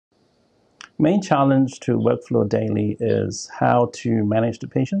Main challenge to workflow daily is how to manage the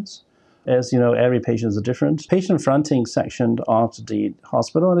patients. As you know, every patient is different. Patient fronting section of the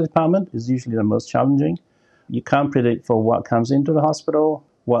hospital or the department is usually the most challenging. You can't predict for what comes into the hospital,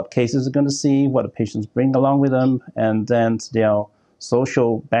 what cases are going to see, what the patients bring along with them, and then their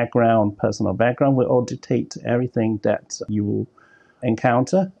social background, personal background will all dictate everything that you will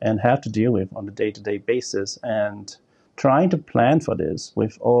encounter and have to deal with on a day-to-day basis. And trying to plan for this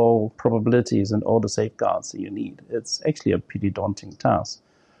with all probabilities and all the safeguards that you need, it's actually a pretty daunting task.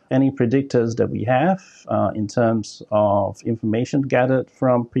 Any predictors that we have in terms of information gathered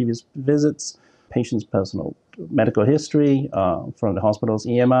from previous visits, patient's personal medical history, from the hospital's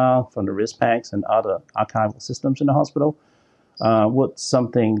EMR, from the risk packs and other archival systems in the hospital, what's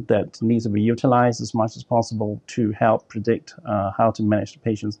something that needs to be utilized as much as possible to help predict how to manage the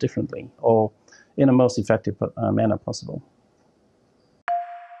patients differently or in the most effective manner possible.